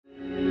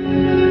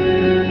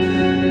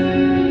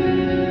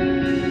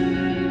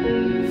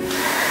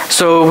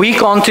So we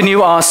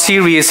continue our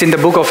series in the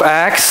book of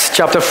Acts,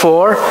 chapter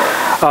 4,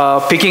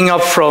 picking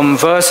up from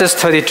verses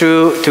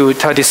 32 to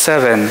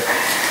 37.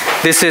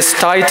 This is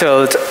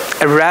titled,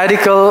 A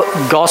Radical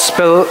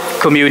Gospel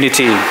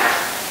Community.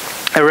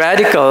 A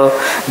radical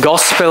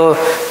gospel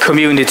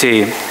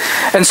community.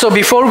 And so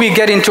before we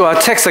get into our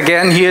text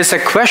again, here's a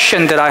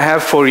question that I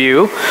have for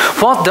you.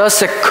 What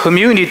does a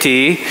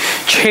community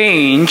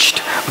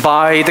changed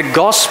by the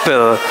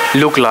gospel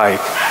look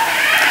like?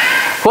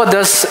 What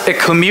does a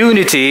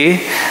community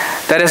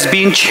that has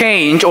been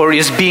changed or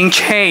is being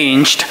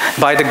changed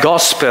by the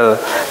gospel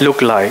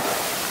look like?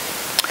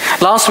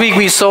 Last week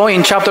we saw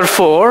in chapter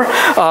 4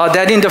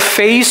 that in the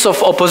face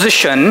of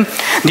opposition,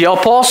 the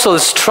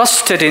apostles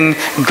trusted in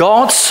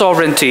God's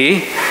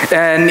sovereignty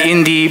and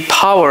in the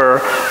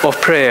power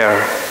of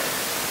prayer.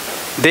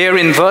 There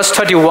in verse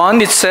 31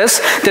 it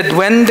says that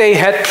when they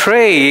had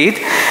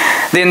prayed,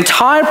 the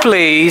entire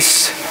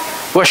place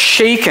was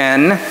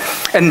shaken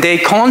and they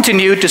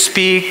continued to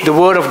speak the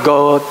word of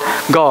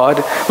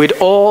God with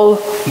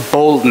all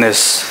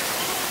boldness.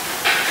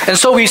 And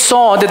so we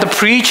saw that the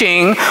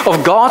preaching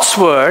of God's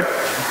word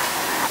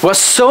was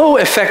so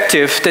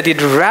effective that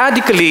it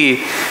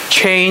radically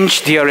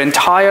changed their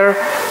entire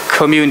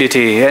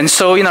community. And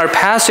so in our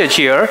passage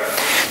here,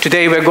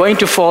 today we're going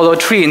to follow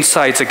three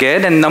insights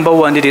again. And number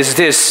one, it is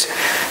this: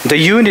 the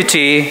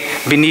unity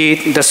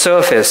beneath the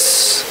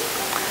surface.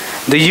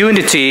 The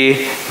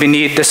unity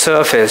beneath the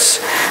surface.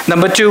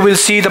 Number two, we'll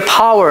see the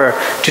power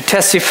to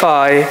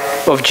testify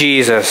of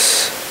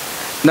Jesus.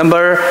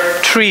 Number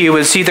three,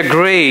 we'll see the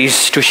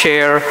grace to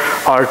share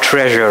our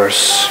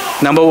treasures.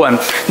 Number one,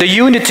 the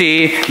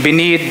unity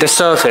beneath the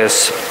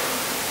surface.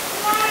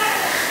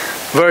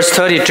 Verse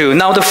 32,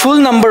 now the full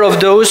number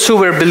of those who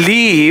were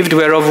believed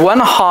were of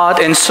one heart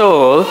and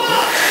soul,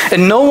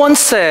 and no one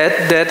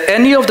said that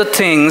any of the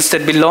things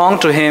that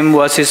belonged to him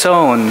was his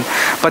own,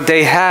 but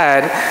they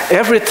had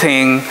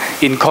everything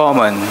in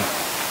common.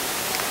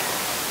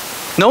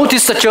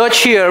 Notice the church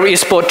here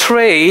is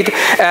portrayed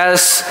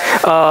as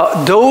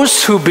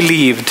those who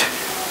believed.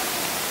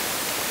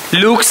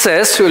 Luke,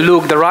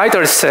 the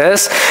writer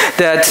says,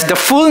 that the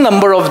full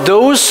number of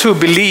those who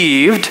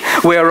believed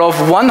were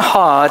of one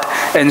heart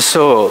and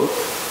soul.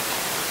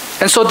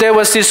 And so there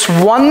was this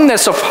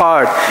oneness of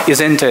heart,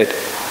 isn't it?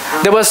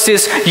 There was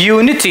this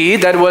unity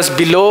that was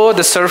below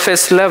the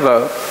surface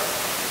level.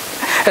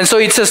 And so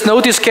it says,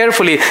 notice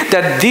carefully,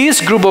 that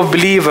this group of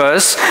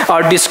believers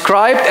are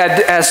described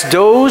as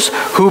those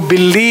who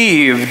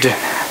believed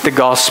the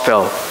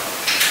gospel.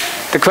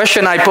 The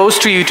question I pose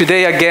to you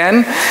today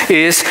again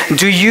is,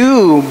 do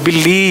you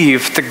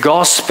believe the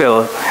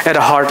gospel at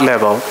a heart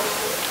level?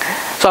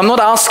 So I'm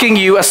not asking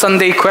you a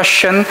Sunday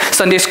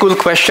school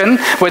question,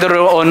 whether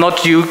or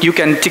not you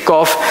can tick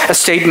off a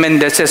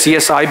statement that says,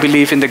 yes, I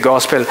believe in the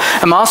gospel.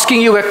 I'm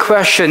asking you a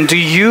question: do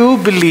you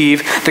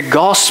believe the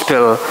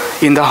gospel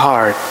in the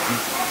heart?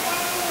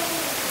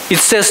 It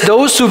says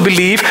those who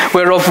believe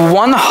were of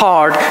one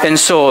heart and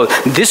soul.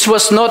 This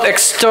was not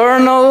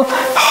external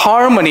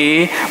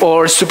harmony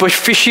or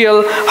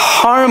superficial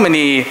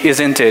harmony,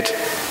 isn't it?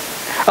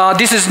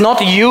 This is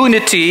not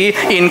unity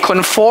in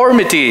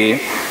conformity.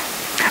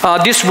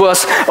 This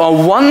was a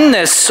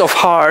oneness of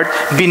heart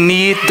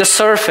beneath the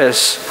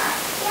surface.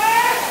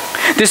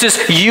 This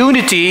is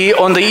unity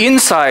on the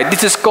inside.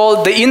 This is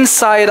called the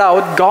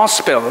inside-out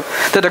gospel.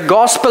 That the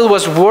gospel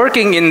was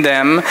working in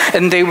them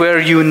and they were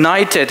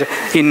united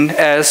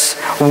as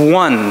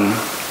one.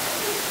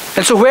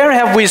 And so where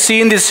have we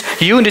seen this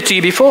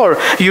unity before?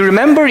 You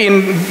remember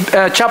in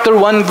chapter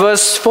 1,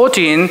 verse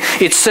 14,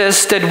 it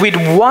says that with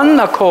one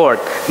accord,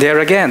 there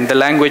again, the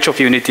language of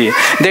unity,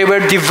 they were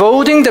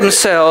devoting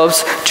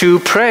themselves to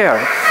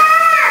prayer.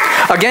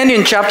 Again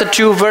in chapter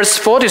 2, verse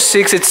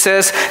 46, it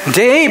says,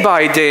 day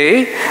by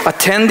day,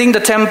 attending the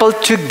temple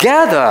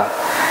together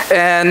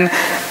and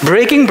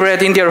breaking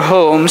bread in their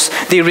homes,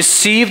 they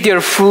received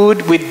their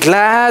food with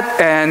glad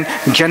and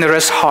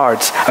generous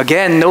hearts.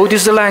 Again,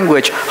 notice the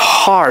language,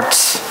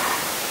 hearts.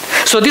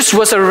 So this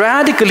was a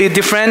radically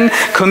different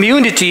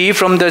community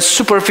from the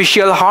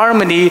superficial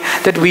harmony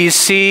that we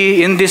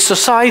see in this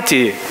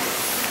society.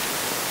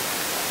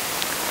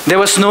 There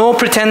was no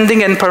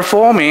pretending and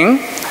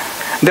performing.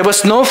 There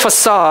was no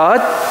facade,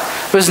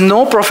 there was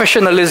no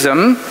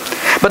professionalism,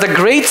 but a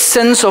great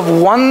sense of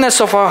oneness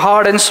of our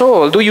heart and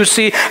soul. Do you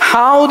see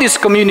how this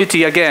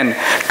community, again,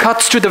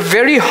 cuts to the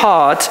very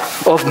heart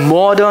of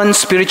modern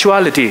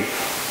spirituality?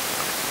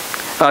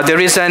 There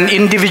is an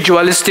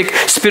individualistic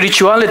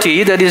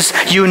spirituality that is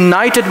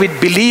united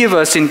with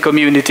believers in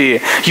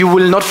community. You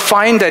will not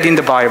find that in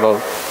the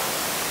Bible.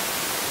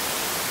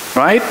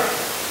 Right?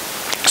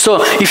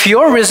 So if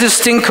you're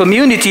resisting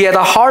community at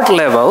a heart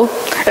level,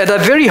 at a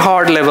very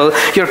hard level,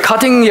 you're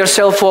cutting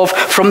yourself off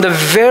from the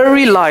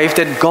very life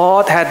that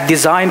God had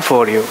designed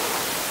for you.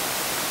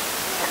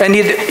 And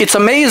it's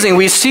amazing.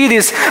 We see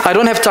this. I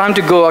don't have time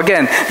to go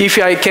again. If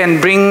I can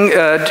bring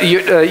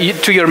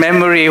to your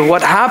memory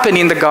what happened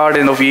in the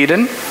Garden of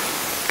Eden.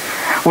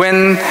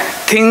 When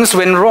things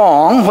went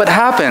wrong, what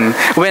happened?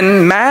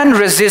 When man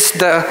resists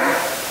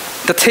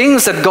the the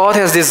things that God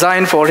has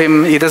designed for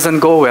him, it doesn't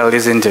go well,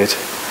 isn't it?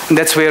 And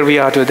that's where we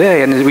are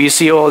today, and we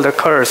see all the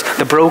curse,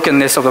 the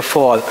brokenness of the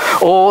fall,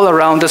 all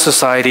around the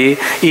society,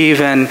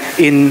 even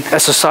in a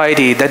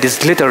society that is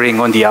glittering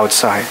on the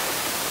outside.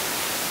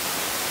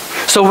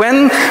 So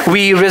when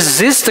we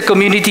resist the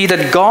community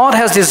that God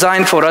has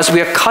designed for us, we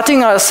are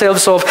cutting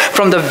ourselves off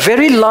from the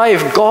very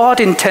life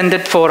God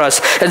intended for us.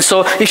 And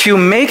so if you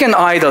make an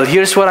idol,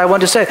 here's what I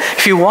want to say.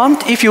 If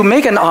you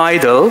make an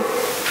idol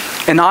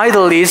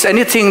is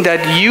anything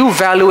that you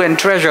value and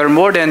treasure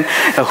more than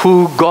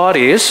who God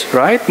is,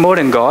 right? More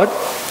than God.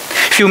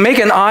 If you make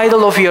an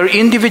idol of your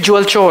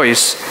individual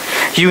choice,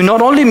 you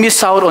not only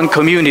miss out on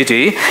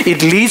community,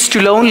 it leads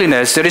to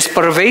loneliness. There is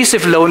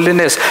pervasive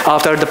loneliness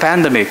after the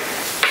pandemic.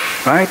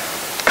 Right?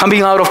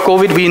 Coming out of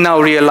COVID, we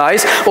now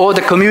realize,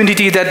 the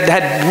community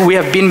that we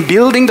have been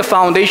building the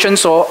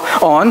foundations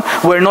on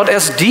were not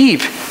as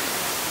deep.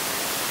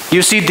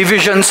 You see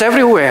divisions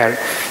everywhere.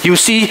 You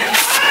see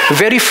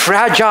very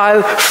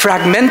fragile,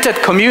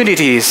 fragmented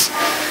communities.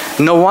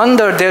 No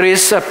wonder there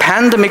is a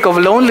pandemic of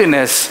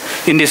loneliness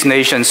in this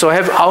nation. So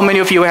how many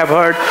of you have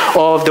heard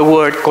of the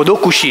word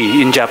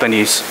kodokushi in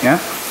Japanese? Yeah?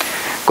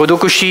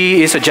 Kodokushi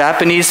is a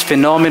Japanese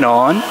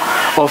phenomenon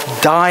of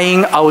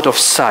dying out of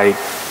sight.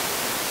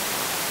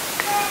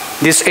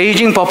 This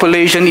aging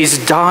population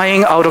is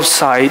dying out of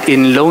sight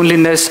in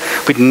loneliness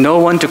with no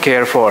one to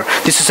care for.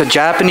 This is a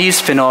Japanese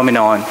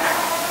phenomenon.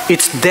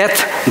 It's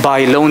death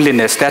by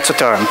loneliness. That's a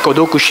term,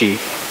 kodokushi.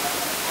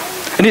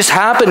 It is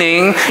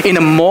happening in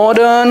a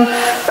modern,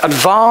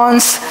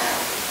 advanced,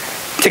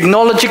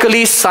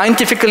 technologically,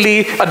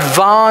 scientifically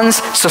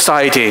advanced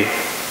society.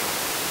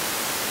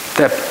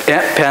 The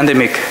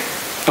pandemic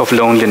of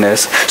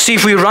loneliness. See,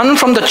 if we run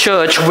from the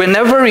church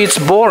whenever it's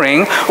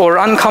boring or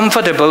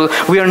uncomfortable,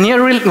 we are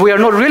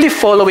not really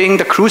following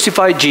the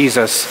crucified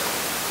Jesus.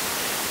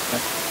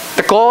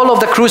 The call of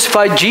the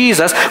crucified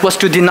Jesus was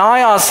to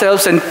deny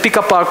ourselves and pick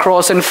up our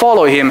cross and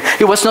follow him.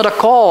 It was not a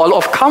call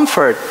of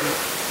comfort,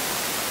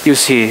 you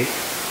see.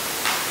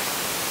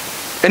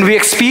 And we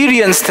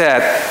experience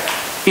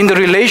that in the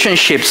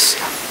relationships,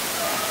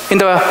 in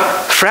the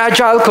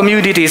fragile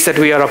communities that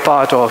we are a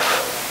part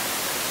of.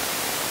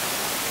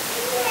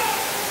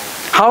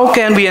 How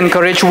can we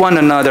encourage one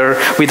another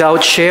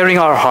without sharing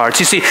our hearts?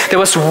 You see, there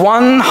was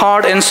one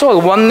heart and soul,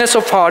 oneness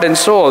of heart and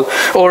soul,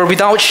 or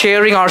without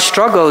sharing our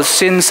struggles,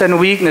 sins, and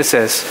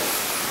weaknesses,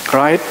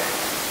 right?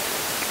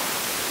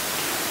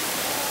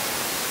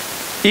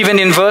 Even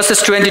in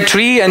verses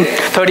 23 and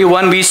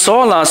 31 we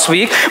saw last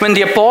week, when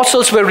the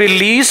apostles were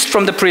released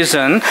from the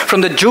prison,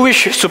 from the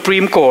Jewish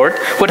Supreme Court,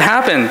 what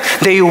happened?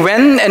 They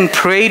went and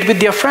prayed with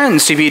their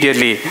friends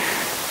immediately.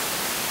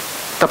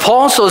 The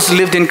apostles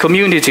lived in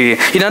community.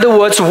 In other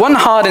words, one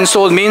heart and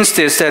soul means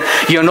this, that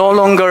you're no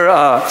longer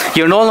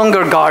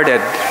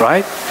guarded,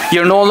 right?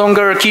 You're no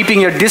longer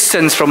keeping your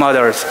distance from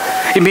others.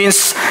 It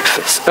means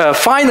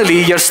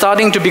finally you're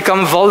starting to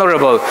become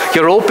vulnerable.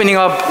 You're opening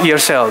up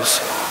yourselves.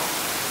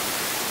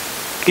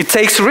 It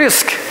takes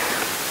risk,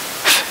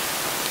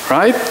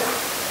 right?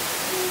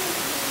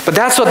 But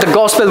that's what the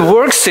gospel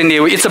works in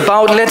you. It's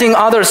about letting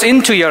others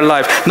into your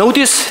life.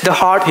 Notice the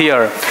heart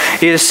here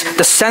is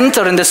the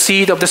center and the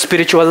seat of the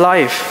spiritual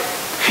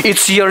life.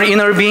 It's your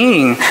inner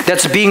being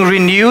that's being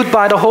renewed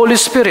by the Holy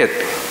Spirit.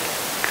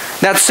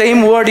 That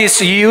same word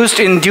is used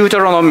in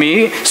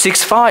Deuteronomy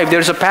 6:5.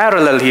 There's a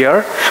parallel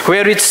here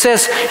where it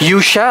says, you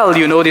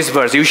know this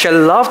verse, you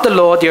shall love the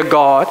Lord your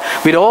God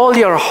with all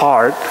your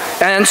heart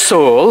and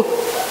soul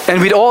and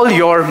with all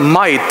your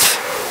might.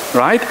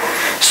 Right?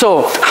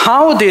 So,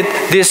 how did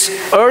this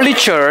early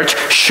church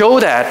show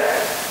that?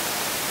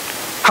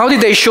 How did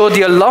they show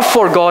their love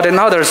for God and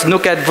others?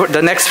 Look at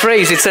the next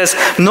phrase. It says,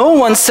 no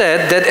one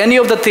said that any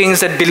of the things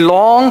that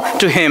belong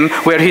to him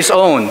were his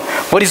own.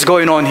 What is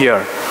going on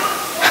here?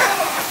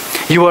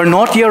 You are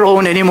not your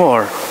own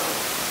anymore.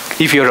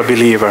 If you're a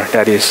believer,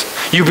 that is.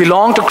 You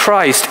belong to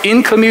Christ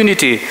in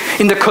community,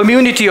 in the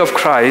community of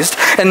Christ,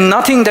 and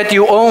nothing that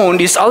you own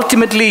is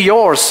ultimately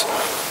yours.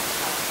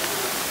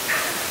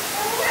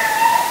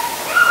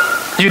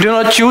 You do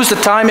not choose the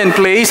time and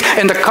place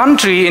and the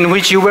country in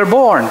which you were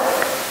born.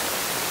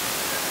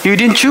 You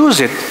didn't choose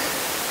it.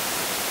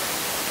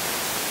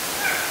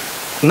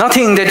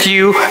 Nothing that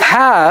you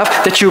have,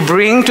 that you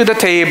bring to the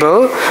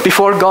table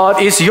before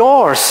God is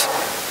yours.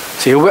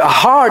 See, a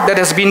heart that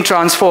has been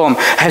transformed,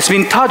 has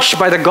been touched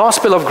by the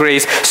gospel of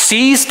grace,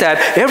 sees that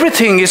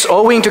everything is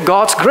owing to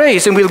God's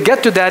grace, and we'll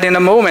get to that in a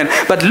moment.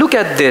 But look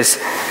at this.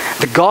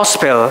 The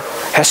gospel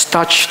has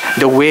touched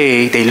the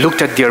way they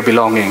looked at their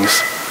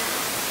belongings.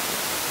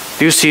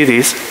 Do you see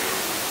this?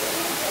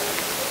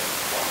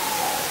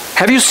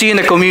 Have you seen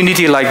a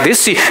community like this?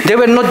 See, they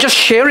were not just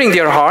sharing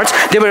their hearts,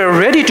 they were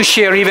ready to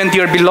share even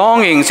their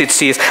belongings, it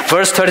says.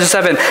 Verse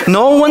 37,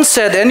 no one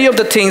said any of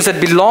the things that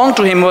belonged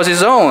to him was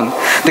his own.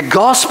 The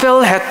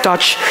gospel had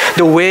touched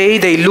the way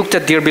they looked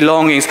at their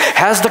belongings.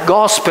 Has the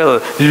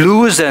gospel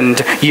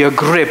loosened your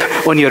grip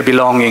on your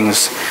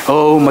belongings?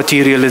 Oh,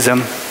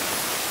 materialism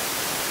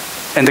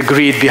and the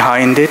greed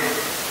behind it.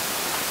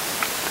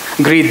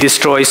 greed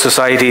destroys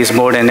societies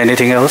more than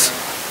anything else.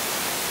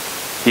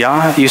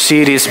 Yeah, you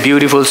see this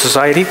beautiful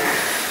society,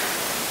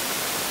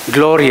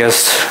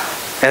 glorious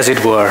as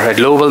it were, a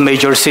global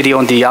major city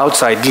on the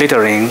outside,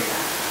 glittering.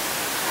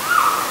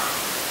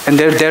 And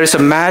there is a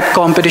mad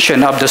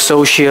competition up the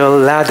social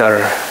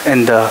ladder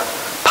and the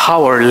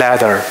power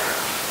ladder,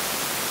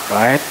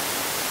 right?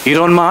 You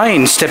don't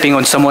mind stepping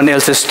on someone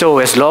else's toe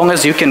as long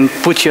as you can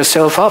put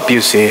yourself up, you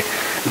see.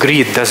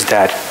 Greed does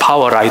that.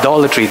 Power,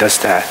 idolatry does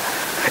that.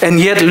 And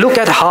yet look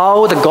at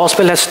how the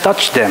gospel has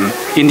touched them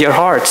in their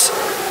hearts.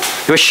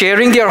 They were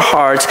sharing their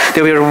hearts.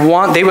 They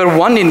were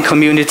one in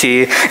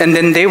community. And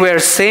then they were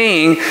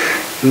saying,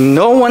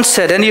 no one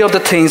said any of the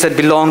things that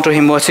belonged to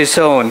him was his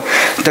own.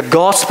 The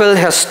gospel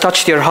has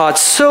touched their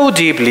hearts so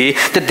deeply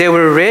that they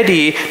were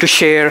ready to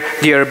share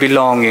their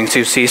belongings,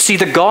 you see. See,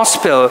 the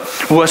gospel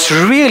was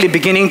really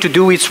beginning to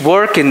do its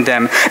work in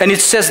them. And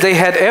it says they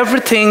had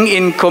everything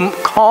in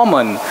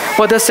common.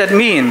 What does that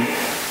mean?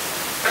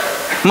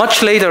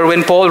 Much later,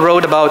 when Paul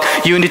wrote about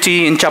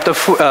unity in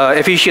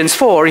Ephesians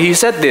 4, he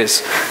said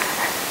this: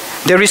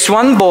 there is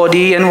one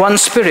body and one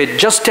spirit,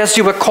 just as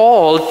you were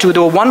called to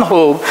the one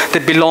hope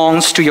that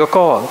belongs to your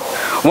call.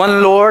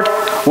 One Lord,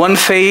 one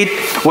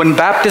faith, one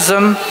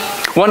baptism,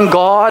 one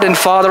God and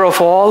Father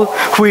of all,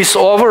 who is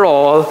over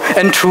all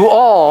and through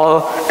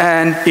all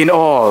and in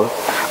all.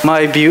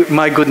 My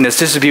goodness,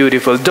 this is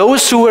beautiful.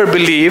 Those who were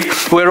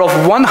believed were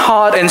of one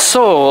heart and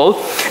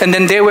soul, and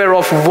then they were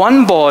of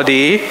one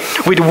body,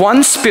 with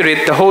one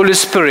Spirit, the Holy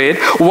Spirit,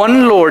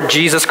 one Lord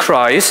Jesus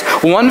Christ,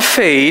 one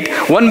faith,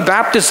 one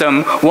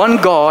baptism, one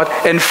God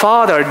and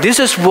Father. This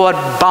is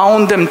what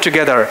bound them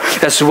together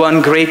as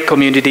one great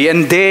community,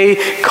 and they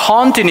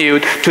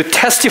continued to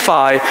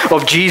testify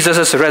of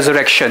Jesus'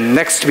 resurrection.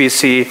 Next we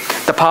see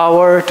the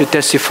power to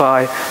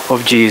testify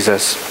of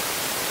Jesus.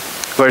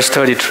 Verse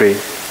 33.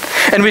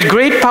 And with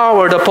great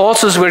power the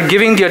apostles were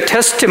giving their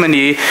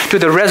testimony to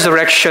the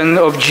resurrection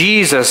of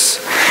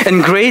Jesus,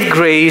 and great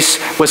grace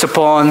was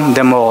upon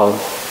them all.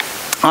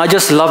 I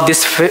just love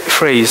this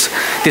phrase,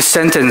 this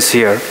sentence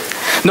here.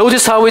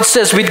 Notice how it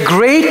says, with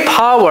great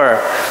power,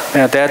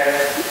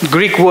 that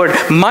Greek word,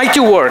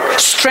 mighty work,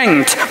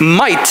 strength,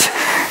 might,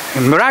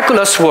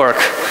 miraculous work.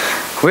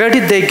 Where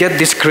did they get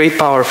this great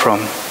power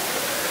from?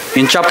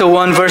 In chapter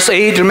 1, verse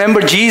 8,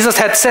 remember Jesus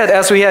had said,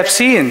 as we have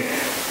seen,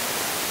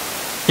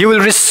 you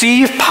will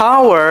receive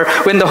power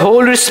when the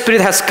Holy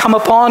Spirit has come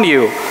upon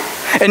you,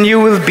 and you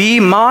will be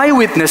my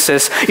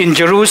witnesses in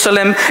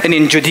Jerusalem and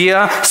in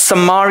Judea,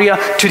 Samaria,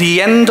 to the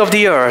end of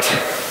the earth.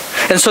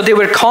 And so they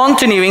were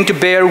continuing to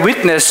bear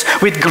witness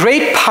with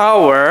great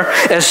power,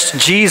 as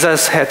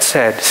Jesus had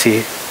said.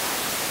 See,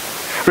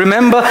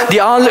 remember,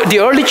 the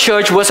early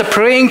church was a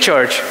praying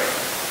church,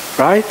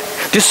 right?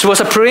 This was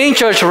a praying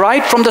church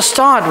right from the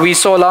start, we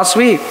saw last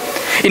week.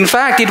 In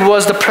fact, it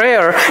was the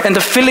prayer and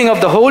the filling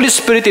of the Holy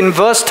Spirit in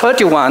verse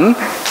 31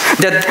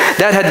 that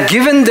had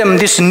given them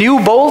this new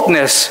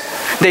boldness.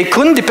 They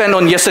couldn't depend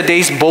on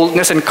yesterday's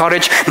boldness and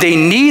courage. They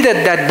needed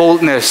that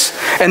boldness,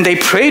 and they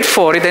prayed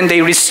for it and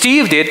they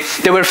received it.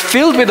 They were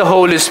filled with the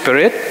Holy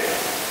Spirit.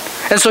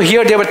 And so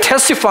here they were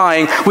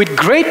testifying with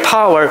great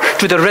power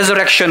to the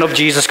resurrection of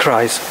Jesus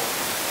Christ.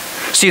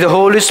 See, the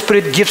Holy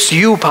Spirit gives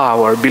you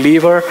power,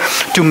 believer,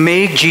 to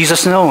make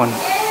Jesus known.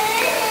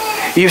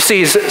 You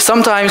see,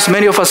 sometimes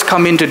many of us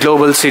come into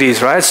global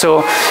cities, right?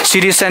 So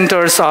city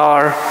centers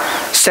are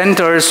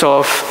centers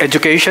of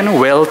education,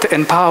 wealth,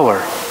 and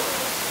power.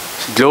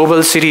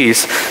 Global cities,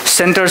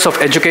 centers of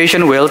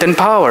education, wealth, and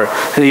power.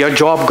 Your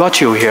job got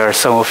you here,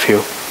 some of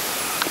you.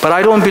 But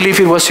I don't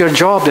believe it was your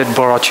job that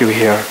brought you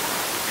here.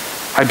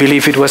 I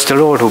believe it was the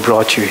Lord who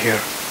brought you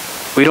here.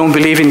 We don't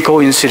believe in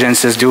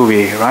coincidences, do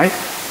we, right?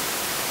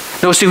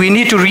 No, see, we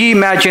need to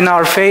reimagine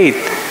our faith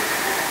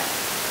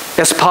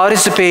as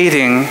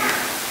participating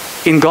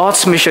in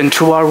God's mission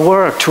through our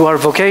work, through our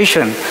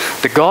vocation.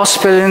 The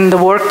gospel in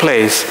the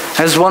workplace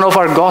as one of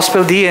our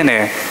gospel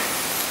DNA.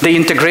 The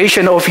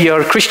integration of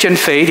your Christian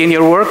faith in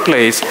your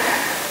workplace,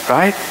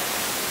 right?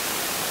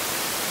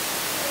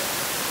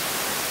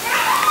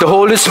 The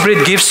Holy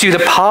Spirit gives you the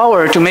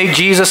power to make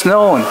Jesus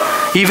known,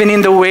 even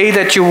in the way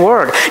that you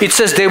work. It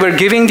says they were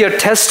giving their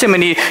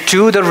testimony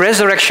to the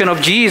resurrection of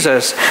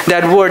Jesus.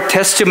 That word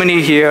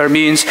testimony here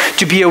means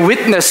to be a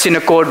witness in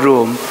a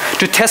courtroom,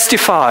 to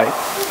testify,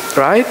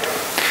 right?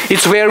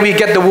 It's where we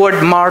get the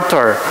word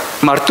martyr,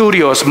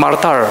 martyrios,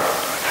 martyr.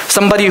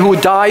 Somebody who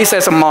dies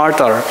as a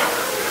martyr.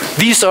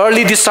 These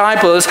early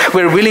disciples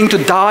were willing to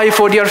die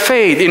for their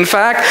faith. In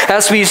fact,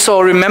 as we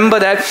saw, remember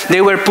that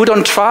they were put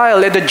on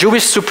trial at the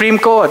Jewish Supreme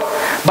Court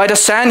by the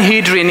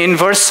Sanhedrin in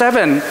verse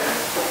 7.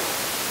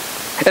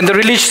 And the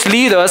religious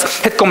leaders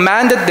had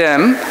commanded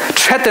them,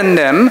 threatened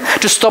them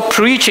to stop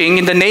preaching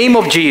in the name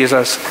of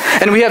Jesus.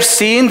 And we have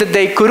seen that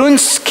they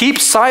couldn't keep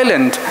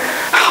silent.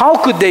 How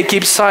could they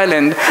keep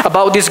silent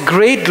about this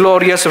great,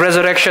 glorious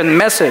resurrection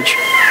message?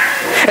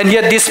 And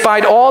yet,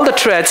 despite all the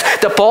threats,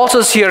 the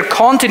apostles here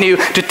continue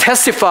to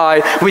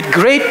testify with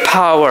great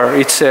power,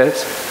 it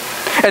says.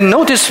 And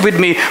notice with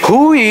me,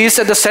 who is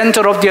at the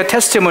center of their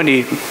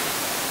testimony?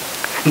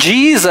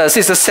 Jesus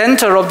is the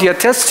center of their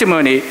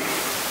testimony.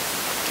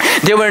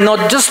 They were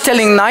not just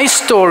telling nice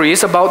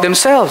stories about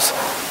themselves,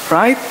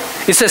 right?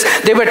 It says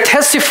they were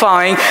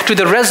testifying to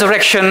the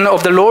resurrection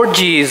of the Lord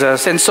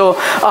Jesus. And so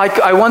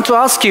I want to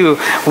ask you,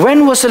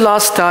 when was the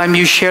last time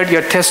you shared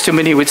your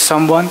testimony with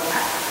someone?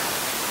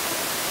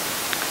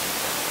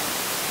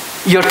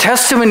 Your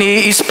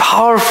testimony is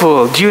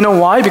powerful. Do you know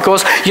why?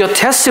 Because your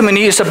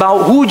testimony is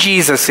about who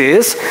Jesus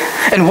is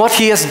and what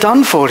he has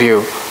done for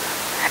you.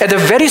 At the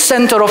very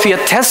center of your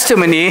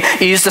testimony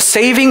is the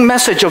saving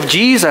message of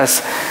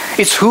Jesus.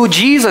 It's who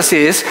Jesus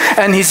is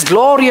and his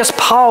glorious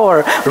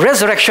power,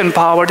 resurrection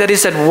power that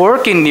is at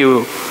work in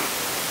you.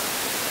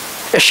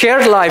 A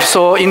shared life,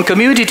 so in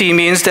community,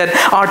 means that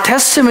our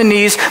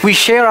testimonies, we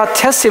share our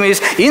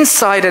testimonies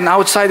inside and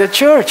outside the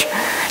church.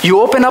 You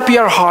open up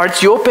your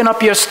hearts, you open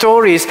up your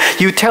stories,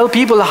 you tell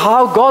people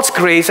how God's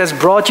grace has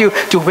brought you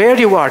to where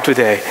you are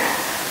today.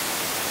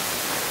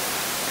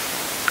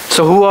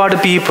 So who are the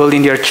people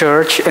in your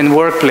church and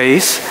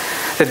workplace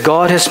that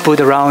God has put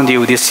around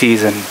you this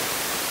season?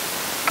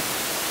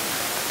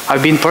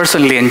 I've been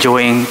personally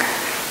enjoying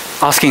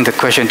asking the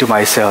question to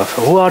myself,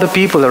 who are the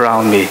people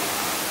around me?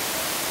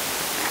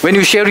 When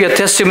you share your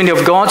testimony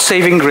of God's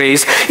saving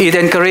grace, it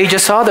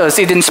encourages others,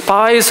 it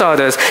inspires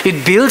others,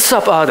 it builds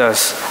up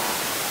others,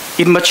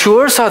 it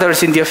matures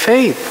others in their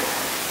faith.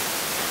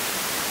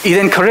 It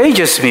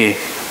encourages me.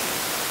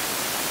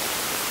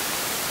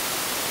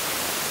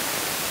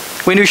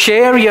 When you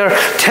share your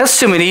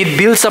testimony, it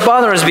builds up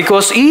others,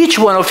 because each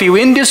one of you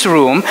in this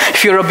room,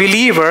 if you're a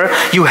believer,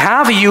 you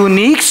have a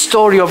unique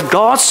story of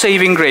God's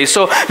saving grace.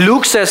 So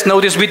Luke says,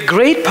 notice, with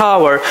great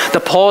power, the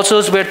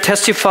apostles were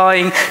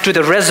testifying to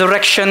the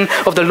resurrection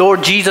of the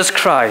Lord Jesus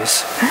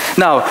Christ.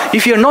 Now,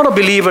 if you're not a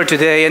believer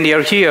today and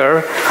you're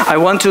here, I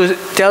want to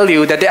tell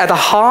you that at the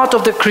heart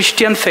of the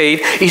Christian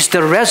faith is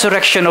the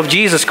resurrection of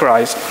Jesus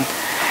Christ.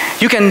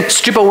 You can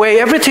strip away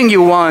everything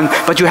you want,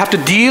 but you have to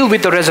deal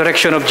with the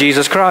resurrection of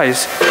Jesus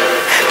Christ.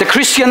 The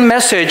Christian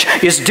message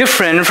is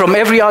different from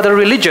every other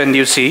religion,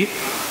 you see.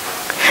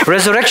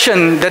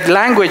 Resurrection, that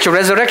language,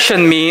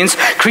 resurrection means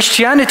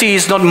Christianity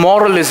is not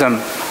moralism.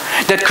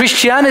 That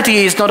Christianity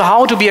is not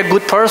how to be a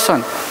good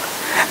person.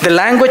 The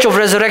language of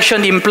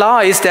resurrection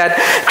implies that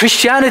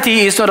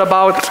Christianity is not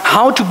about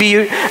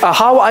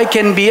how I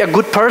can be a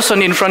good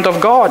person in front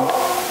of God.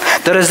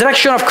 The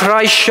resurrection of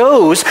Christ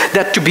shows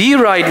that to be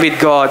right with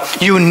God,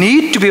 you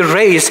need to be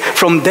raised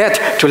from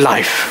death to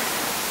life.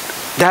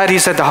 That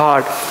is at the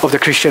heart of the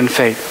Christian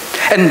faith.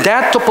 And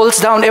that pulls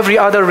down every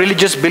other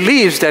religious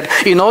beliefs that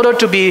in order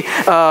to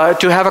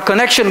have a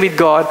connection with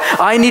God,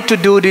 I need to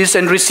do this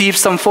and receive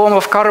some form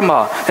of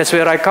karma. That's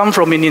where I come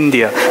from in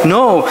India.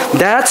 No,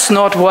 that's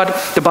not what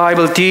the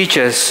Bible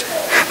teaches.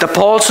 The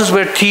apostles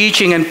were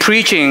teaching and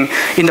preaching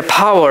in the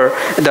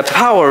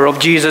power of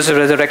Jesus'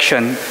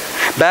 resurrection.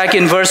 Back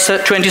in verse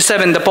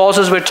 27, the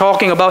apostles were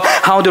talking about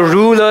how the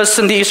rulers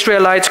and the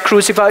Israelites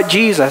crucified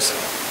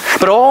Jesus.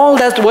 But all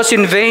that was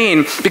in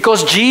vain,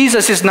 because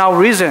Jesus is now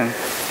risen,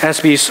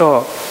 as we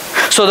saw.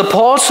 So the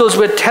apostles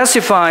were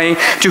testifying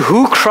to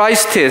who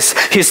Christ is,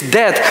 his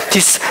death,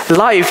 his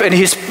life, and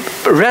his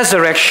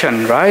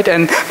resurrection, right?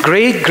 And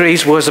great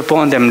grace was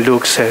upon them,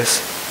 Luke says.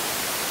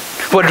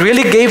 What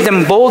really gave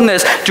them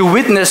boldness to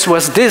witness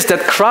was this,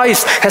 that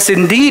Christ has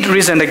indeed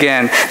risen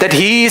again, that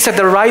he is at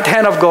the right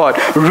hand of God,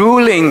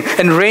 ruling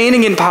and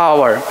reigning in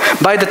power.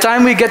 By the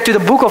time we get to the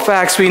book of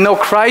Acts, we know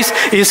Christ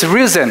is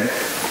risen.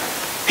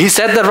 He's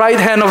at the right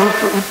hand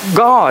of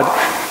God.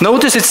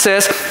 Notice it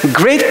says,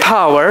 great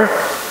power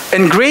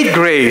and great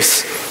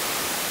grace.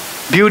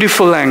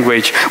 Beautiful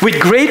language.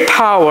 With great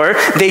power,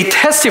 they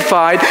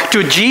testified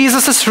to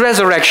Jesus'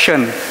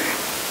 resurrection.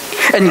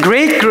 And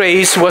great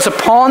grace was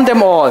upon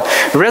them all.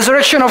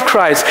 Resurrection of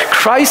Christ.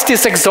 Christ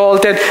is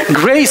exalted.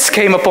 Grace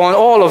came upon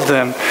all of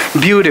them.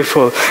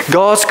 Beautiful.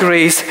 God's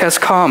grace has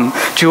come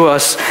to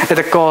us at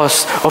the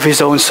cost of his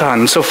own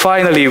Son. So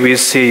finally we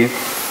see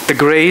the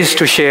grace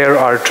to share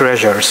our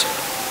treasures.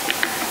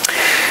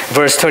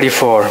 Verse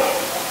 34.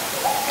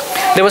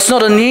 There was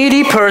not a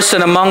needy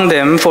person among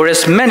them, for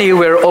as many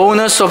were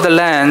owners of the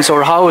lands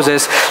or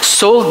houses,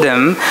 sold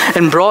them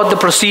and brought the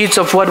proceeds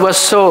of what was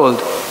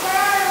sold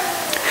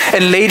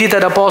and laid it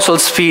at the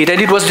apostles' feet,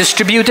 and it was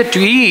distributed to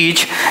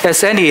each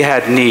as any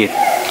had need.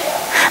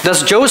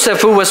 Thus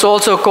Joseph, who was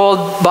also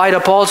called by the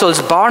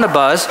apostles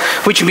Barnabas,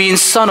 which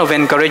means son of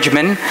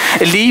encouragement,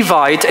 a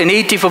Levite, a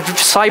native of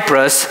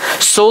Cyprus,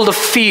 sold a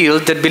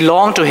field that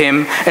belonged to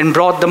him and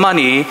brought the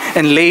money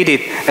and laid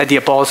it at the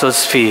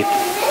apostles' feet.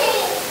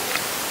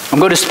 I'm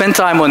going to spend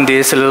time on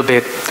this a little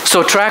bit.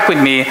 So track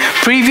with me.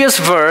 Previous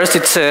verse,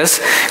 it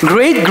says,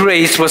 great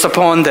grace was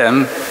upon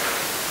them.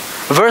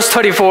 Verse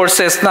 34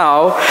 says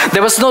now,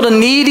 there was not a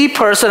needy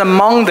person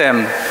among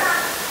them.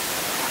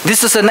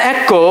 This is an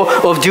echo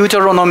of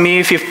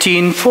Deuteronomy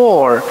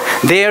 15:4.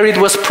 There it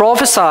was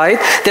prophesied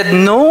that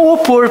no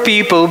poor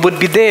people would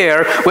be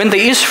there when the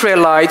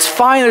Israelites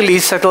finally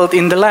settled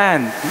in the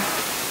land.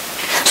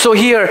 So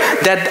here,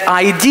 that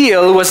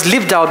ideal was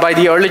lived out by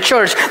the early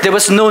church. There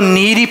was no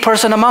needy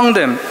person among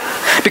them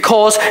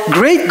because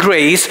great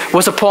grace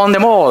was upon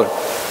them all.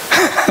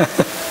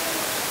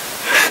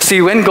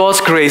 See, when God's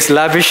grace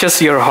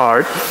lavishes your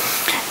heart,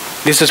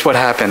 this is what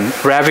happened.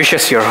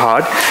 Ravishes your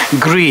heart,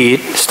 greed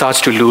starts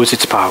to lose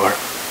its power.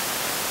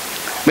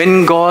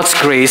 When God's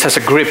grace has a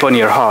grip on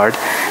your heart,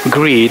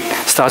 greed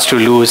starts to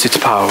lose its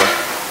power.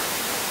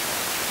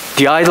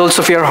 The idols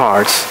of your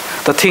hearts,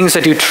 the things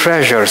that you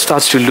treasure,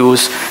 starts to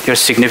lose their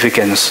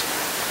significance.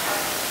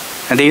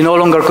 And they no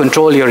longer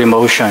control your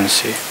emotions.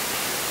 See?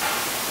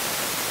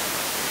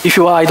 If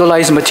you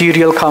idolize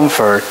material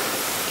comfort,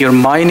 your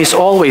mind is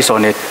always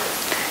on it.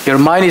 Your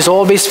mind is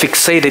always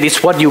fixated.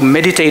 It's what you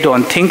meditate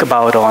on, think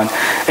about on,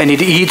 and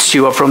it eats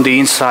you up from the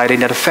inside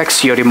and it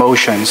affects your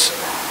emotions.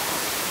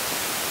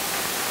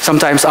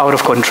 Sometimes out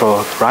of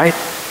control, right?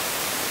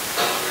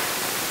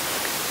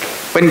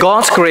 When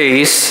God's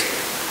grace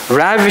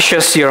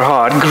ravishes your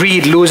heart,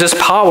 greed loses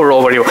power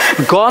over you.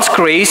 God's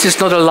grace is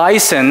not a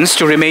license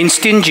to remain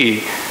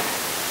stingy.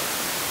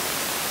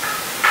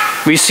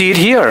 We see it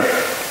here.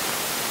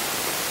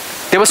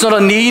 There was not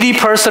a needy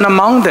person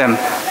among them,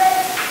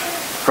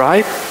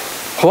 right?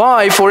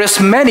 Why? For as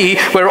many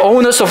were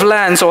owners of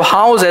lands or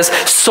houses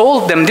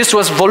sold them. This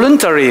was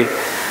voluntary.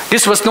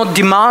 This was not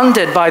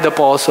demanded by the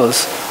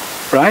apostles,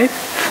 right?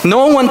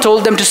 No one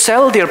told them to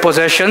sell their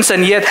possessions,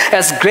 and yet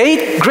as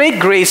great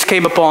grace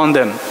came upon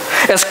them,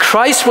 as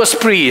Christ was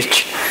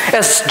preached,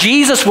 as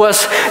Jesus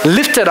was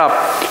lifted up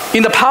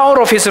in the power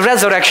of his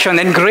resurrection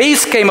and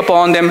grace came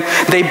upon them,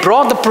 they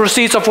brought the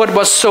proceeds of what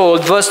was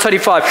sold, verse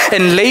 35,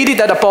 and laid it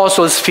at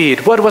apostles'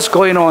 feet. What was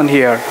going on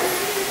here?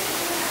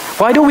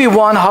 Why do we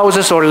want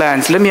houses or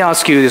lands? Let me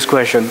ask you this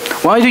question.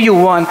 Why do you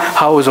want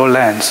house or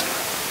lands?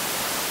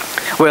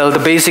 Well, the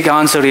basic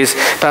answer is,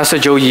 Pastor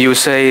Joey, you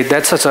say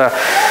that's such a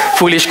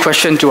foolish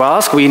question to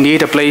ask. We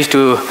need a place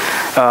to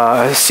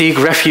seek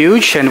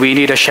refuge and we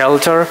need a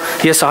shelter.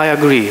 Yes, I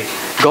agree.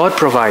 God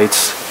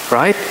provides,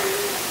 right?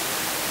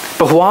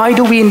 But why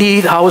do we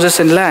need houses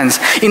and lands?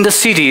 In the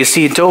city,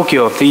 see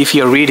Tokyo, if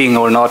you're reading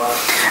or not,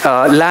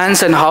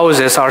 lands and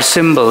houses are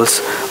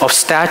symbols of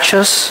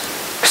status,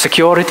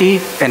 security,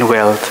 and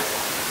wealth.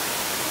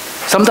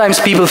 Sometimes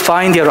people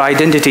find their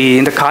identity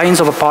in the kinds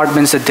of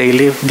apartments that they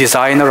live,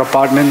 designer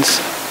apartments.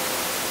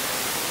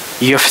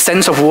 Your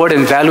sense of worth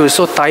and value is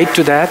so tied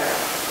to that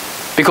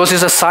because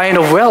it's a sign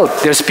of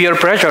wealth. There's peer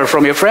pressure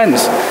from your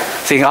friends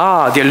saying,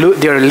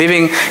 they're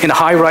living in a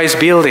high-rise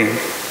building.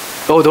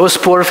 Oh, those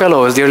poor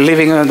fellows, they're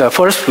living on the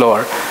first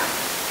floor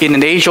in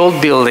an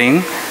age-old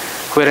building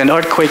where an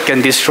earthquake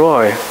can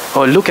destroy.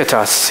 Oh, look at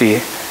us,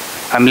 see.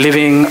 I'm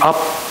living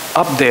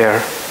up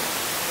there.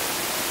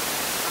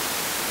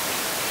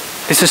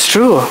 This is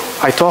true.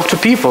 I talk to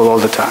people all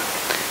the time.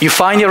 You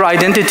find your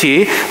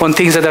identity on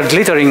things that are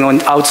glittering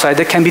on outside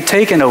that can be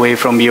taken away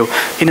from you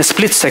in a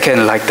split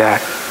second like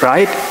that,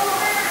 right?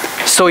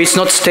 So it's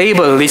not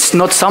stable. It's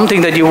not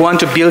something that you want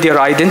to build your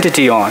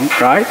identity on,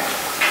 right?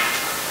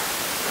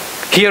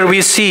 Here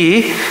we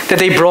see that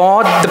they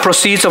brought the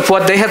proceeds of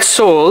what they had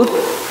sold.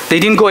 They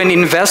didn't go and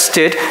invest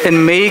it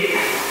and make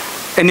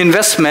an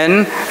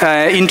investment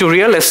into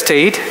real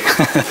estate.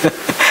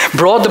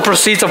 Brought the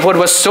proceeds of what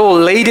was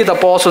sold, laid it at the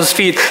apostles'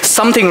 feet.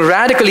 Something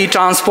radically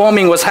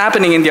transforming was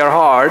happening in their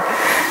heart.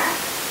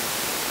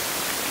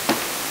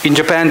 In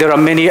Japan, there are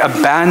many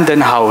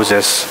abandoned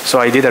houses. So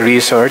I did a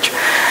research.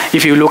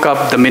 If you look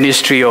up the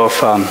Ministry of,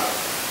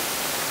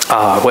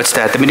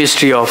 the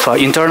Ministry of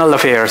Internal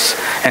Affairs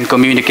and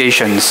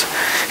Communications.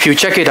 If you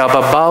check it up,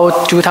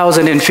 about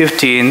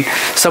 2015,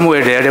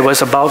 somewhere there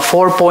was about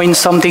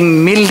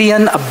 4-point-something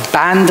million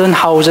abandoned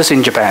houses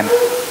in Japan.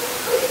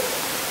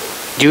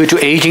 Due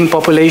to aging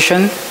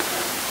population,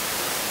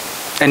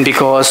 and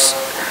because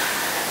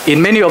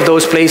in many of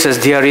those places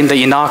they are in the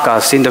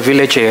inakas, in the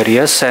village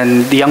areas,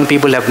 and the young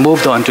people have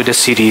moved on to the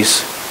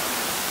cities.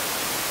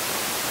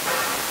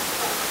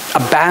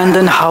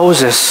 Abandoned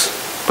houses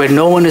where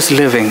no one is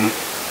living.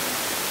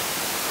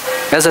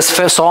 As a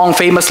song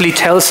famously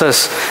tells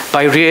us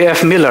by Ray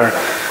F. Miller,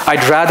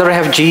 I'd rather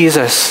have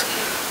Jesus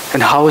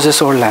than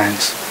houses or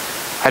lands.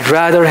 I'd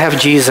rather have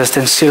Jesus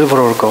than silver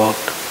or gold.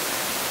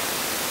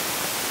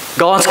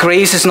 God's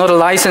grace is not a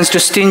license to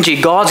stingy.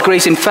 God's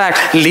grace, in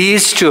fact,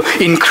 leads to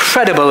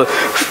incredible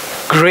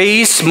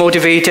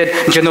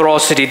grace-motivated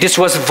generosity. This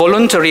was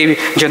voluntary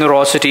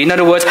generosity. In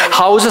other words,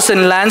 houses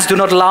and lands do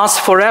not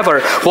last forever.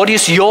 What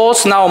is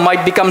yours now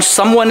might become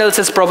someone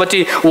else's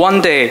property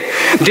one day.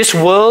 This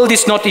world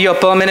is not your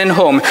permanent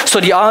home. So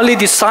the early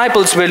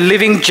disciples were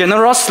living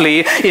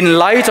generously in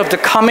light of the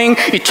coming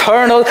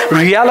eternal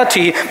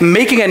reality,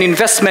 making an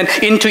investment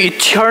into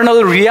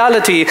eternal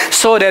reality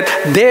so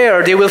that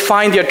there they will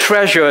find their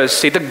treasures.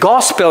 See, the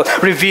gospel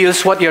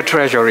reveals what your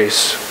treasure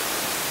is.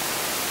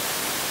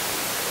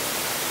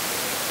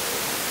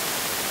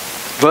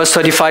 Verse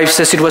 35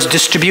 says it was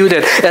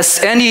distributed as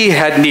any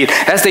had need,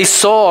 as they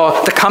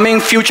saw the coming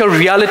future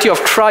reality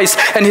of Christ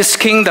and his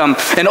kingdom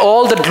and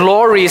all the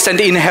glories and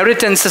the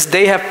inheritances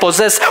they have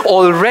possessed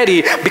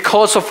already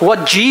because of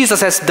what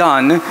Jesus has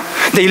done.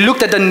 They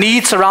looked at the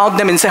needs around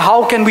them and said,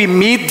 how can we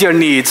meet their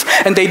needs?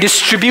 And they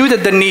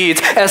distributed the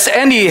needs as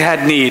any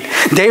had need.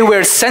 They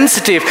were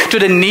sensitive to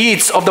the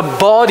needs of the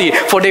body,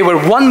 for they were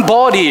one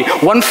body,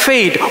 one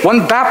faith,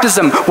 one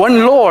baptism,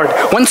 one Lord,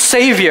 one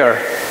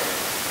Savior.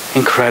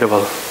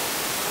 Incredible.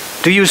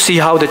 Do you see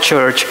how the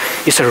church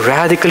is a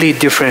radically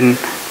different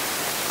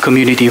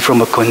community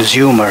from a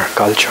consumer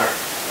culture?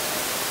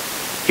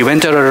 You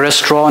enter a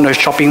restaurant or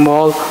shopping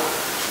mall,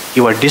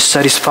 you are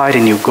dissatisfied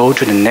and you go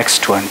to the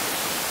next one.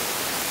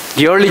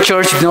 The early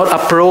church did not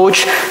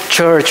approach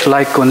church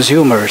like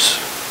consumers.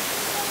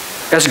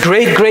 As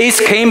great grace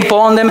came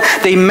upon them,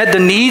 they met the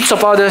needs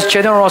of others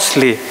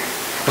generously.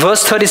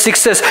 Verse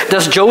 36 says,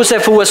 thus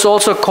Joseph, who was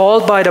also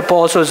called by the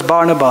apostles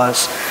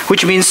Barnabas,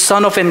 which means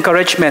son of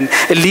encouragement,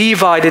 a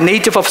Levite, a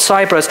native of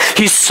Cyprus,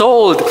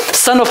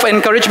 son of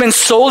encouragement,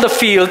 sold a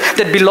field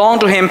that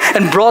belonged to him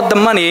and brought the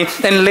money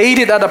and laid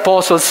it at the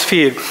apostles'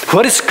 feet.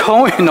 What is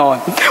going on?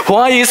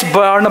 Why is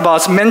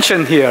Barnabas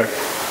mentioned here?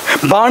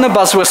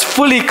 Barnabas was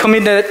fully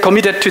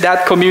committed to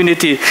that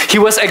community. He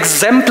was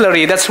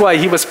exemplary. That's why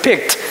he was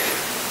picked.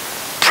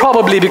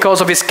 Probably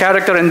because of his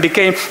character, and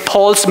became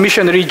Paul's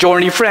missionary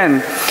journey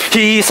friend.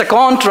 He is a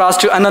contrast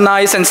to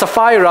Ananias and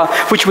Sapphira,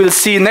 which we'll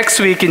see next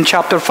week in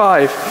chapter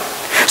 5.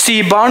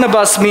 See,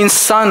 Barnabas means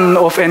son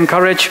of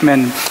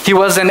encouragement. He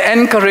was an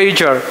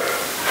encourager.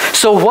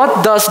 So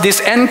what does this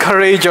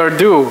encourager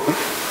do?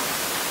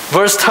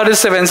 Verse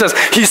 37 says,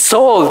 he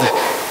sold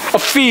a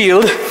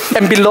field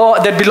that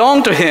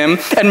belonged to him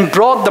and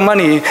brought the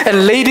money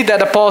and laid it at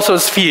the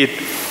apostles' feet.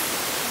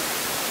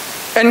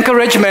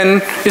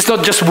 Encouragement is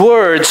not just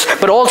words,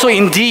 but also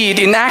in deed,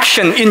 in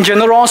action, in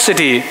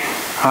generosity.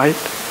 Right?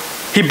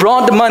 He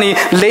brought the money,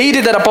 laid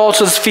it at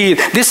apostles' feet.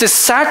 This is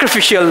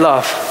sacrificial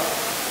love.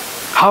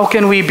 How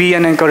can we be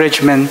an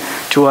encouragement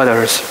to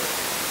others?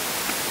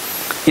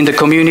 In the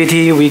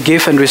community, we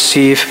give and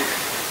receive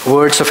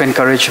words of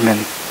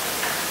encouragement,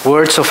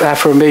 words of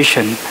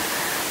affirmation.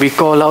 We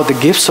call out the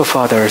gifts of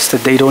others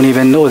that they don't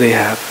even know they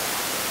have.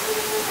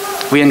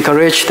 We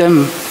encourage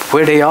them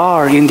where they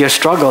are in their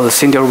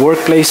struggles, in their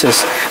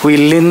workplaces. We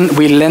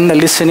lend a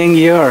listening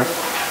ear.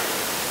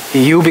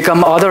 You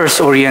become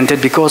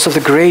others-oriented because of the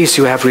grace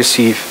you have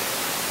received.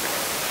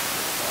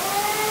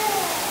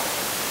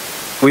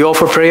 We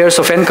offer prayers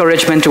of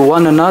encouragement to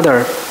one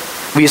another.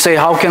 We say,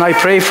 how can I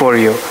pray for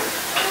you?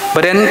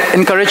 But then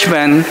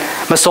encouragement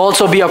must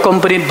also be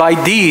accompanied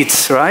by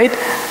deeds, right?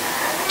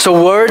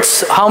 So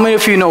words, how many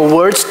of you know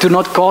words do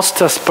not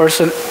cost us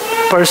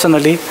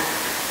personally?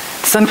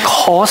 It doesn't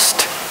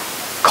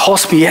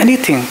cost me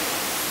anything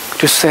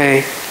to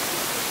say,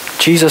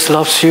 Jesus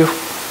loves you.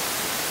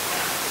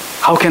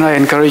 How can I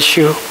encourage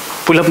you?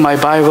 Pull up my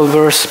Bible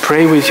verse,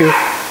 pray with you.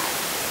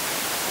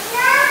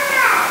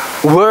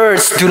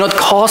 Words do not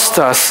cost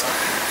us.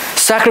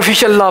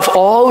 Sacrificial love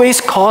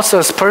always costs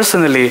us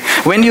personally.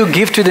 When you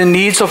give to the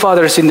needs of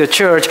others in the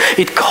church,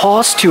 it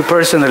costs you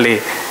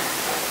personally.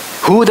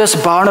 Who does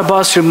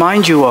Barnabas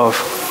remind you of?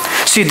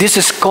 See, this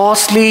is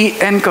costly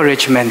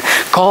encouragement,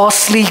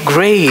 costly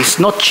grace,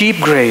 not cheap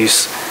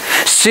grace.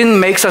 Sin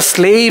makes us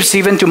slaves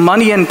even to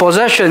money and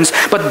possessions,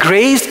 but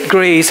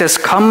grace has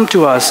come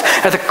to us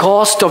at the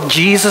cost of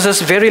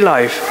Jesus' very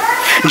life.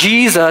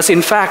 Jesus,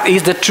 in fact,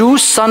 is the true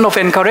son of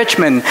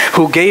encouragement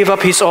who gave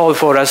up his all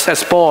for us,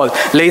 as Paul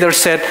later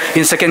said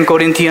in 2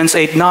 Corinthians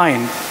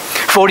 8:9.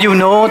 For you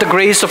know the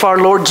grace of our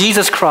Lord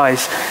Jesus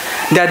Christ,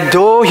 that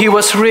though he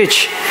was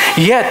rich,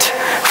 yet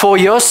for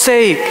your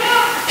sake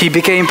he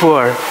became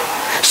poor,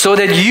 so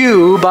that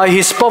you by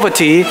his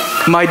poverty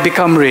might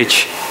become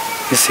rich.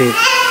 You see,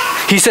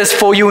 he says,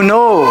 for you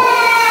know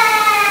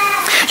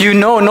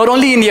not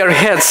only in your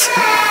heads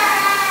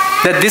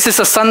that this is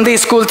a Sunday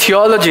school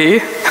theology,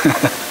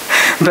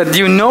 but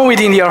you know it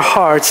in your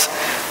hearts.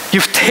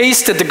 You've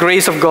tasted the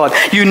grace of God.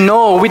 You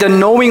know with the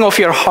knowing of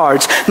your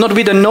hearts, not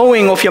with the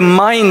knowing of your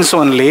minds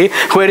only,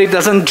 where it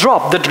doesn't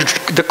drop.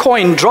 The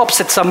coin drops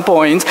at some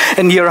point,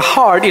 and your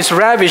heart is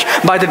ravished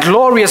by the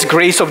glorious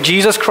grace of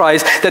Jesus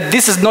Christ, that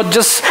this is not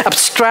just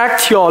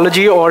abstract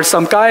theology or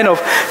some kind of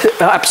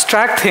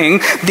abstract thing.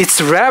 It's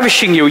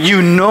ravishing you.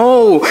 You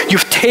know,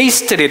 you've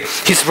tasted it.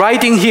 He's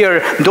writing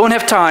here, don't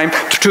have time,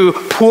 to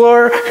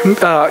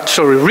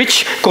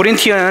rich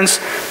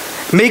Corinthians,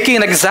 making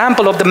an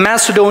example of the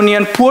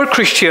Macedonian poor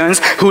Christians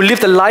who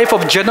lived a life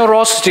of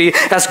generosity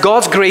as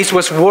God's grace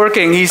was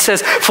working. He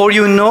says, for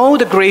you know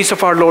the grace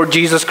of our Lord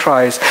Jesus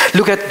Christ.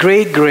 Look at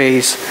great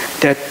grace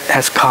that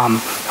has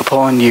come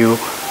upon you,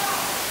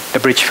 the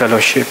Bridge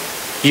Fellowship.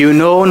 You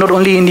know not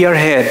only in your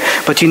head,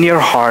 but in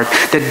your heart,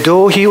 that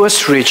though he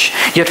was rich,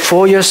 yet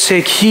for your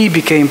sake he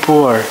became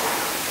poor.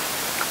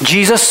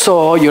 Jesus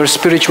saw your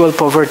spiritual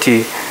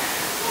poverty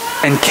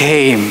and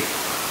came.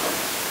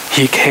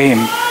 He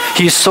came.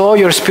 He saw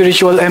your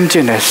spiritual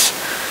emptiness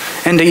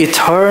and the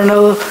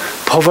eternal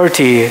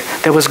poverty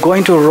that was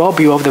going to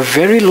rob you of the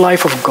very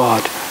life of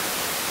God.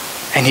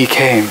 And he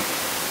came.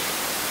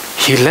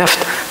 He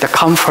left the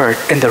comfort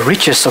and the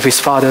riches of his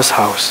Father's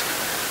house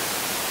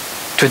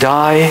to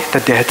die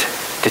the death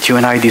that you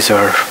and I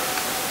deserve.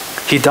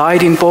 He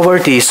died in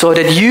poverty so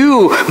that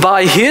you,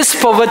 by his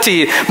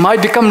poverty,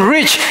 might become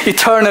rich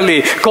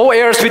eternally,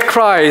 co-heirs with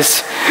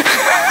Christ.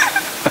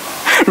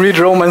 Read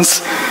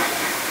Romans.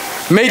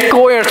 Made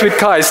co-heirs with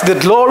Christ, the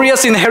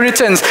glorious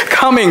inheritance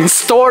coming,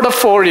 stored up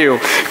for you.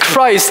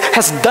 Christ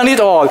has done it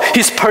all.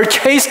 He's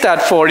purchased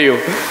that for you.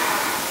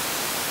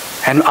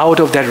 And out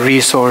of that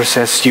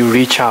resources, you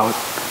reach out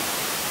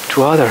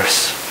to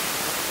others.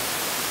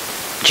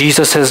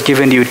 Jesus has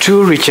given you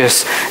true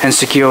riches and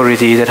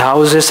security that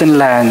houses and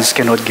lands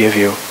cannot give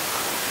you.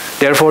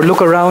 Therefore,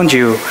 look around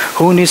you.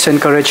 Who needs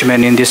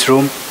encouragement in this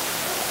room?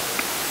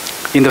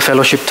 In the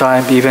fellowship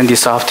time, even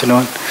this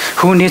afternoon?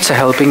 Who needs a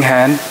helping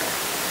hand?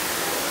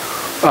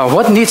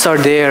 What needs are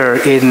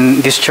there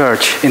in this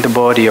church, in the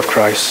body of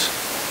Christ?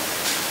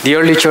 The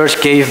early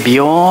church gave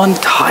beyond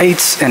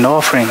tithes and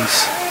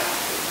offerings.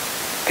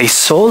 They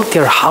sold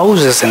their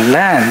houses and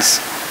lands.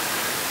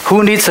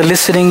 Who needs a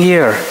listening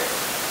ear?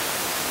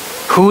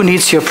 Who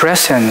needs your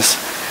presence?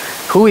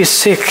 Who is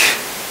sick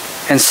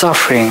and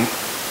suffering?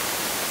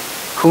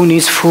 Who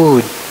needs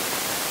food?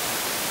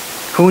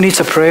 Who needs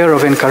a prayer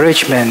of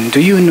encouragement?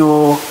 Do you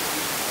know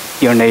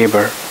your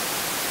neighbor?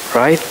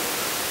 Right?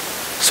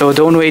 So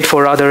don't wait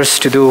for others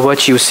to do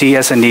what you see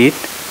as a need.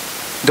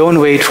 Don't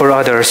wait for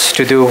others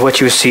to do what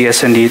you see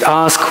as a need.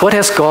 Ask, what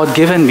has God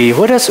given me?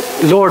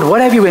 Lord,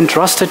 what have you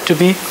entrusted to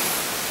me?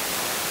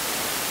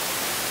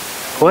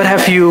 What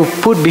have you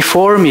put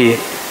before me?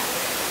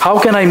 How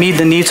can I meet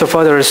the needs of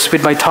others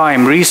with my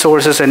time,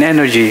 resources, and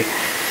energy?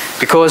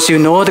 Because you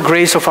know the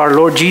grace of our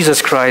Lord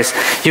Jesus Christ,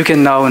 you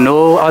can now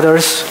know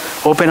others,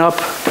 open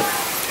up,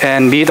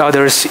 and meet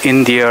others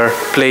in their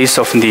place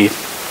of need.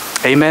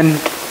 Amen.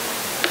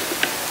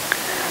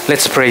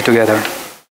 Let's pray together.